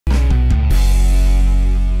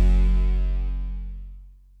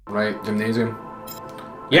Right, gymnasium.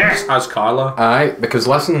 Yes, as Carla. Aye, because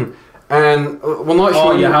listen, and we're not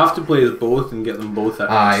Oh, sure. you have to play as both and get them both at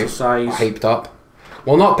exercise. Hyped up.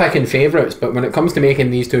 We're not picking favourites, but when it comes to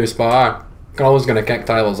making these two spar, Carla's gonna kick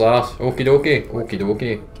Tyler's ass. Okie dokie, okie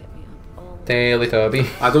dokie. Teletubby.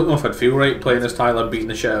 I don't know if I'd feel right playing as Tyler beating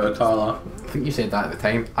the shit out of Carla. I think you said that at the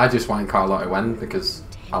time. I just wanted Carla to win because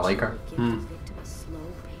I like her.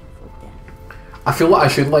 I feel like I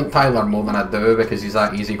should like Tyler more than I do because he's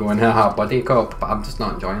that easygoing buddy cop, but I'm just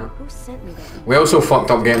not enjoying it. We also fucked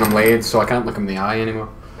up getting him laid, so I can't look him in the eye anymore.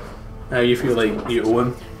 You feel like you owe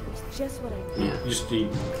him. Yeah.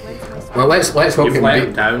 Well, let's hope you've let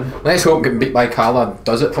him down. Let's hope getting beat by Carla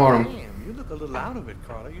does it for him. Damn, you look a little out of it,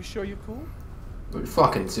 Carla. You sure you're cool? Don't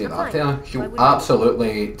fucking say that to her. She'll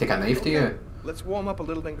absolutely take a knife to you. Let's warm up a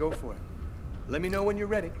little, then go for it. Let me know when you're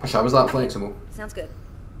ready. Wish I was that flexible. Sounds good.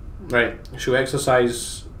 Right, should we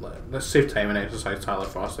exercise? Let's save time and exercise Tyler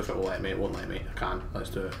first. If it will let me, it won't let me. I can. Let's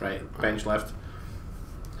do it. Right, bench left.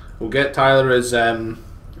 We'll get Tyler his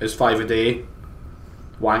 5 a day.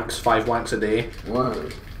 Wanks, 5 wanks a day.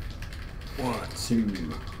 1,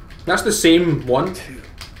 2. That's the same one. 2.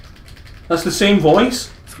 That's the same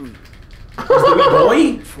voice. 3. That's the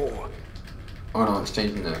wee boy. 4. Oh no, it's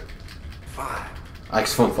changing now. 5.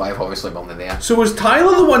 X-Phone 5 obviously wasn't there. So was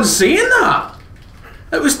Tyler the one saying that?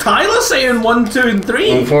 It was Tyler saying 1, 2, and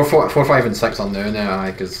 3. Well, 4, 5, and 6 are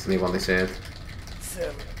now, because they what they said.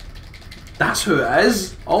 7. That's who it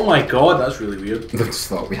is. Oh my god, that's really weird. They just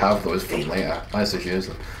thought we have those for later. Let's just use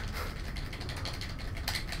them.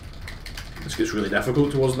 This gets really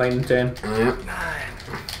difficult towards 9 and 10. Yeah.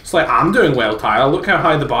 9. It's like, I'm doing well, Tyler. Look how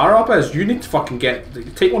high the bar up is. You need to fucking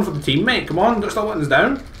take one for the team, mate. Come on, don't stop letting us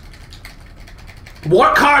down.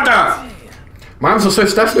 Work harder! My arms are so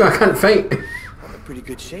stiff now I can't fight. I'm in pretty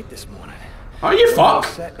good shape this morning. Are you All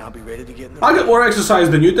fucked? set, and I'll be ready to get in the I got more exercise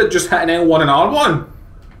than you did just hitting L1 and R1.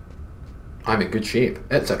 I'm in good shape.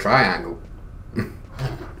 It's a triangle.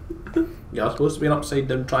 Yeah, it's supposed to be an upside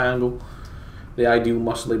down triangle. The ideal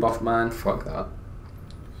muscly buff man. Fuck that.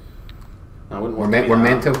 I wouldn't We're want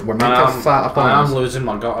meant to be that. to have fat upon I am us. losing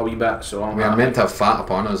my gut a wee bit, so I'm We are happy. meant to have fat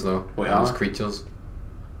upon us though. We as are. creatures.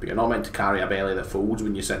 But you're not meant to carry a belly that folds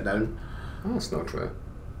when you sit down. Oh, that's not true.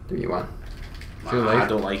 Do you want? It's your I life.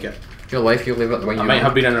 don't like it. It's your life. You live it the way you I might want.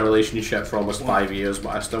 have been in a relationship for almost 5 years,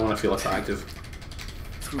 but I still want to feel attractive.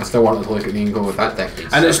 I still want to look at me and go with that dick.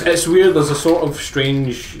 And it's weird, there's a sort of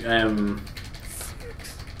strange double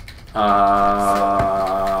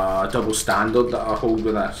standard that I hold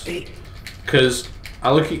with this. Because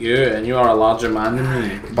I look at you and you are a larger man than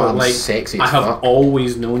me, but I'm like sexy I as have fuck.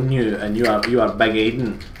 always known you, and you are Big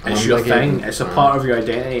Aiden. It's I'm your Big thing. Aiden. It's a part of your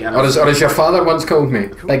identity. And Or as your father once called me,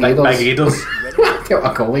 Big Aders. Big Aiders. I told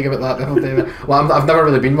a colleague about that the whole day. Well, I've never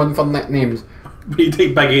really been one for nicknames. We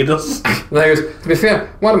take Big Aiders. And I goes, to be fair,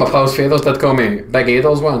 one of my pals' fathers did call me Big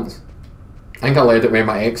Aders once. I think I led it with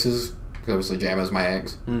my exes, because obviously Gemma's my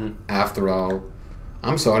ex. After all,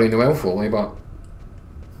 I'm sorry, Noelle Foley, but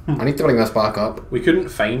I need to bring this back up. We couldn't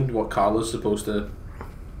find what Carla's supposed to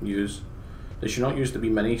use. Does she not use the wee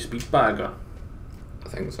mini speech bag? Or I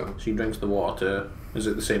think so. she drinks the water too. Is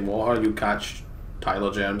it the same water? You catch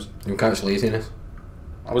Tyler germs. You'll catch laziness.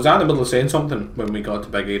 I was in the middle of saying something when we got to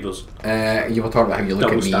Big Aiders. You were talking about how you look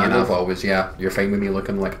Double at me, and standard. I've always, yeah, you're fine with me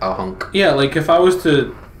looking like a hunk. Yeah, like if I was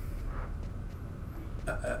to...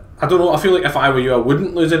 I don't know, I feel like if I were you I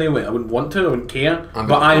wouldn't lose any weight. I wouldn't want to, I wouldn't care.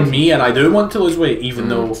 But I'm me and I do want to lose weight, even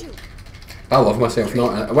though... I love myself.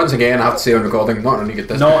 Not once again, I have to say on recording, not in a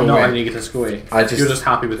egotistical Not way. in an egotistical way. I just- You're just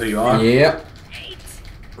happy with who you are. Yeah.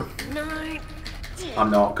 9.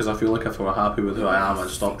 I'm not, because I feel like if I were happy with who I am, I'd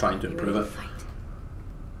stop trying to improve it.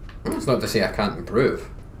 It's not to say I can't improve.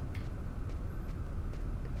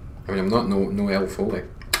 I mean, I'm not Noelle Foley.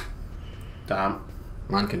 Damn.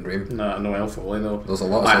 Man can dream. No, Noelle Foley though. There's a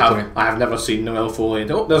lot of I surgery. have never seen Noelle Foley.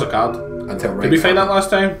 Oh, there's a card. Until right Did we find now. that last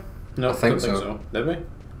time? No, I think don't so. Did we?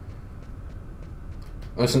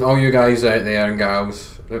 Listen, all you guys out there and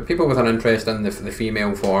gals, people with an interest in the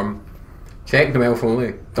female form, check Noelle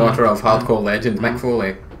Foley, daughter of hardcore legend Mick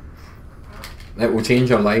Foley. It will change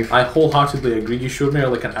your life. I wholeheartedly agree. You showed me her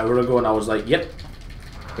like an hour ago and I was like, yep.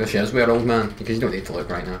 There she is, we're old man, because you don't need to look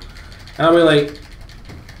right now. And I was like,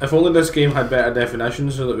 if only this game had better definition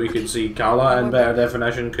so that we could see Carla in better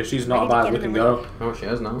definition, because she's not a bad looking girl. Oh, she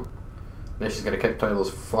is now. Then she's gonna kick Tyler's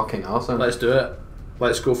fucking ass in. Let's do it.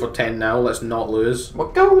 Let's go for 10 now. Let's not lose.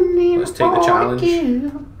 We're going in. Let's take the challenge.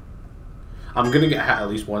 I'm gonna get hit at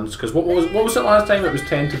least once, because what was it last time? It was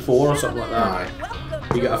 10-4 or something like that.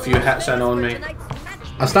 Aye. You get a few hits in on me.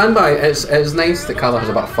 I stand by. It's nice that Carla has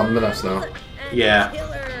a bit of fun with this though. Yeah.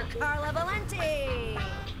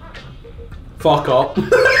 Fuck up.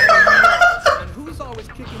 And who's always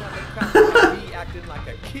kicking up a crap about me acting like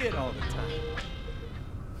a kid all the time?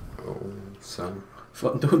 Oh, son.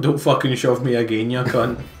 Don't fucking shove me again, you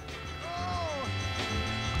cunt.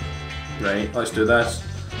 Right, let's do this.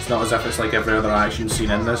 It's not as if it's like every other action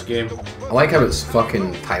scene in this game. I like how it's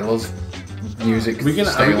fucking Tyler's music. Are we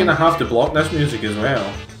gonna have to block this music as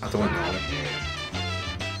well? I don't know.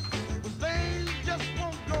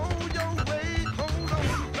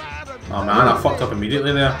 Oh man, I fucked up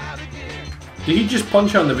immediately there. Did he just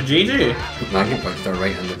punch her on the vajayjay? Maggie punched her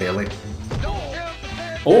right in the belly.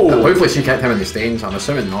 Oh! Hopefully she kicked him in the stains. I'm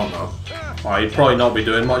assuming not though. Oh, he'd probably not be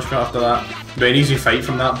doing much after that. Be an easy fight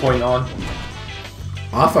from that point on.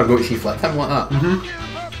 I forgot she flipped him like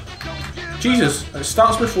that. Jesus, it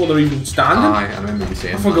starts before they're even standing. Aye, I remember you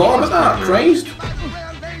saying. I forgot about that. Christ.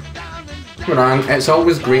 Wrong. It's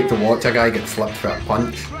always great to watch a guy get flipped for a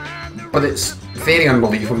punch, but it's very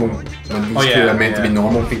unbelievable when these two are meant to be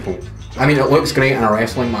normal people. I mean, it looks great in a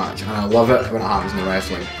wrestling match, and I love it when it happens in the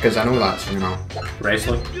wrestling because I know that's, you know,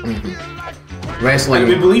 Wrestling. wrestling.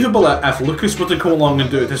 It'd be believable if Lucas were to come along and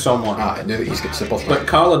do it to someone. I knew that he's got super But strength.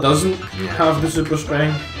 Carla doesn't have the super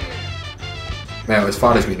strength. Well, as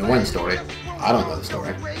far as we know in story, I don't know the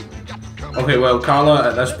story. Okay, well, Carla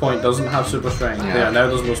at this point doesn't have super strength. Yeah. There, now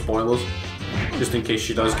there's no spoilers. Just in case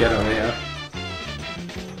she does get it later.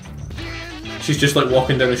 She's just like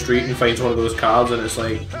walking down the street and finds one of those cards and it's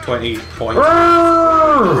like 20 points.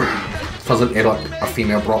 Doesn't it like a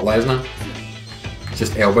female Brock Lesnar?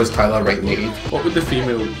 Just elbows Tyler right naked. What would the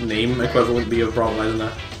female name equivalent be of Brock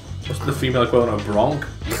Lesnar? What's the female equivalent of Bronk?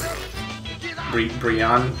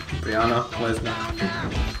 Brianna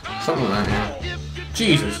Lesnar. Something like that, yeah.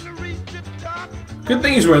 Jesus. Good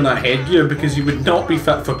thing he's wearing that headgear because he would not be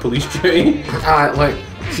fit for police duty. Like,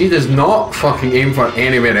 she does not fucking aim for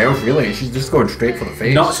anywhere else, really. She's just going straight for the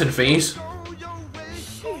face. Nuts and face. Shit,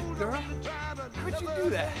 girl. How'd you do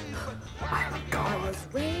that? God.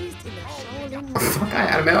 Raised in the Shaolin Fuck,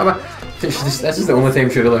 I remember. This is the only time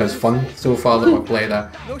she really has fun so far that we've played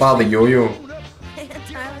her. Bar the yo-yo.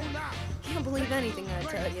 Tyler, can't believe anything I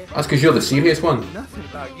tell you. That's because you're the serious one. Nothing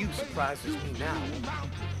about you surprises me now.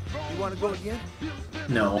 You want to go again?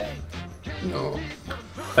 No. No.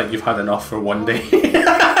 I think you've had enough for one day.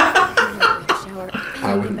 Shower.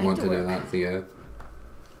 I wouldn't want to do that to you.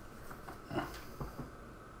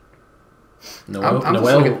 I'm just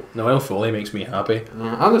looking- Noelle Foley makes me happy.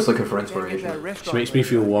 I'm just looking for Can't get that inspiration. restaurant She makes me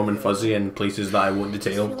feel warm and fuzzy in places that I won't I just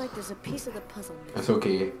feel detail. like there's a piece of the puzzle missing. It's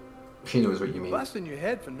okay. She knows what you mean. busting your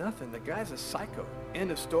head for nothing. The guy's a psycho.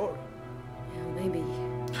 End of story. Yeah, maybe.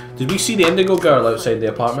 Did we see the Indigo girl outside the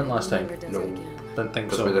apartment last time? Never does it No. again. Didn't think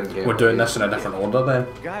Because so. we didn't get We're it. doing this in a different order then.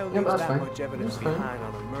 Guy who Yeah, leaves that's that fine. much evidence That's fine. behind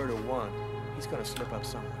on a murder one, he's gonna slip up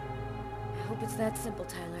somewhere. I hope it's that simple,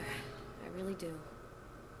 Tyler. I really do.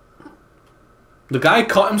 The guy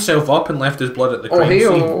cut himself up and left his blood at the Oh, crime hey,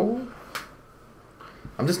 scene. oh.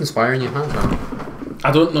 I'm just inspiring you, huh?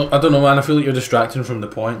 I don't know, man. I feel like you're distracting from the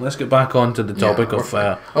point. Let's get back on to the topic of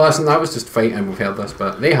Oh, listen, that was just fighting. We've heard this,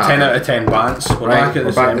 but they have 10 it. out of 10 bants. We're Right, back at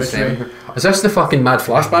we're the back at the cemetery. cemetery. Is this the fucking mad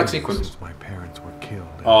flashback sequence? My parents were killed.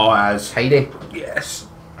 Oh, as Heidi. yes.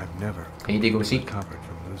 I've never Heidi go seek. recovered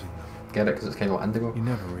from losing them. Get it? Because it's kind of like indigo. You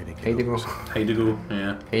never really get Heidi over go. something. Heidi go,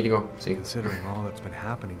 yeah. Heidi go. See. Considering all that's been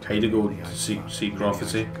happening to Heidi me go lately, I to thought seek maybe I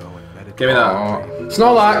prophecy. should go and meditate. Give me that. Oh,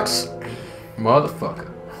 Snorlax. Motherfucker.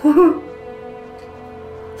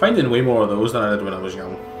 Finding way more of those than I did when I was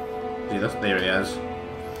young. See this? There he is.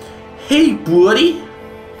 Hey, buddy.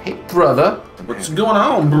 Hey, brother. What's going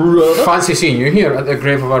on, brother? Fancy seeing you here at the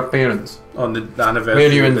grave of our parents. On the anniversary.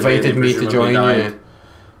 Where you of the day invited they me to presumably join died. you.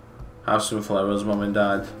 Have some flowers, mum and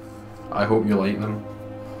dad. I hope you like them.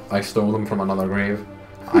 I stole them from another grave.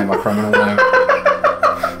 I'm a criminal now.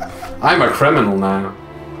 I'm a criminal now.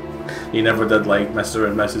 He never did like Mr.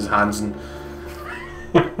 and Mrs. Hansen.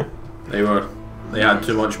 They had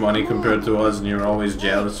too much money compared to us, and you were always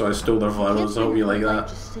jealous. So I stole their flowers. I hope you like that.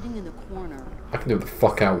 Just sitting in the corner. I can do what the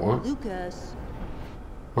fuck I want. Lucas.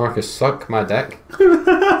 Marcus, suck my dick.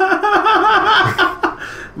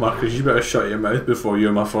 Marcus, you better shut your mouth before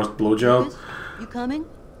you're my first blowjob. Lucas, you coming?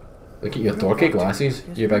 Look at your dorky glasses,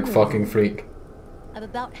 you big fucking freak. I've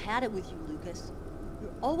about had it with you, Lucas.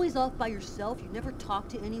 You're always off by yourself. You never talk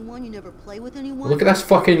to anyone. You never play with anyone. Look at this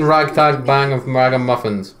fucking ragtag bang of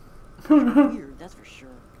ragamuffins. Weird, that's for sure.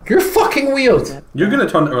 You're fucking weird. You're gonna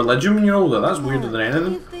turn to religion when you're older. That's weirder than Do me a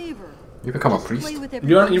anything. favor. You become a Just play priest. with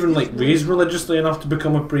You aren't even everybody like else's raised toys. religiously enough to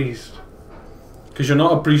become a priest. Because you're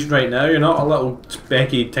not a priest right now. You're not a little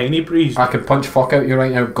specky tiny priest. I could punch fuck out you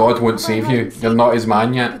right now. God won't save you. You're not his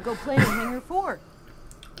man You yet. could go play in Hangar 4.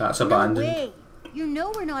 That's No abandoned. way. You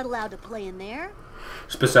know we're not allowed to play in there.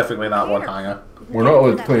 Specifically that one hangar. We're not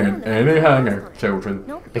allowed to play in any hangar, children,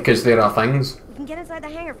 because there are things. We can get inside the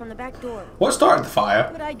hangar from the back door. What started the fire?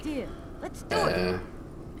 Good idea. Let's do it.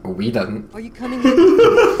 We didn't. Are you coming with me?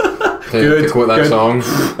 To quote that song.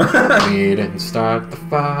 We didn't start the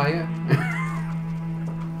fire.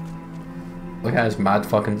 Look at his mad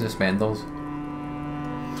fucking suspenders.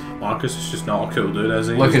 Marcus is just not a cool dude, is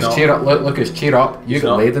he? Lucas, cheer up. Lucas, cheer up. You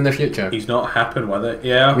get laid in the future. He's not happy with it.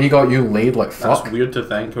 Yeah. We got you laid like fuck. That's weird to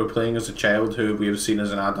think. We're playing as a child who we have seen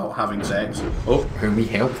as an adult having sex. Oh. Who we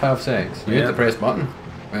helped have sex. You had to press button.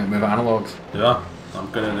 Move analogues. Yeah.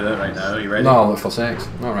 I'm gonna do it right now. Are you ready? No, look for sex.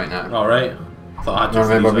 Not right now. Alright. I thought I had to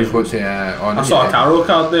remember we freeze spoke to I saw a tarot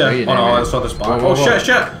card there. No, oh no, I saw the spark. Oh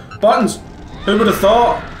shit! Buttons! Who would have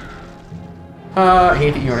thought? I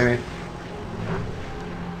hate it, you anyway.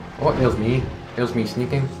 Oh, there's me. There's me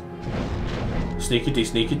sneaking. Sneaky tea,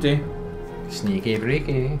 sneaky tea. Sneaky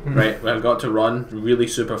breaky. Right, I've got to run really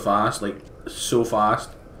super fast, like so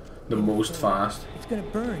fast. The most fast. It's gonna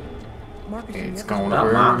burn. Marcus, It's gonna That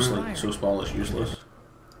burn. map's like so small it's useless.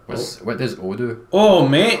 What does O do? Oh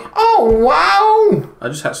mate! Oh wow! I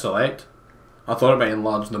just hit select. I thought it might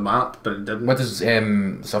enlarge the map, but it didn't. What does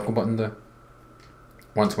circle button do?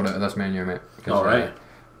 Once we're out of this menu, mate. Alright.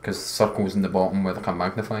 Because circle's in the bottom with a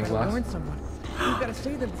magnifying glass. warn someone. You gotta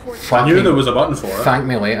save them before it's I knew there was a button for it. Thank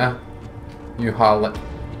me later, you harlot.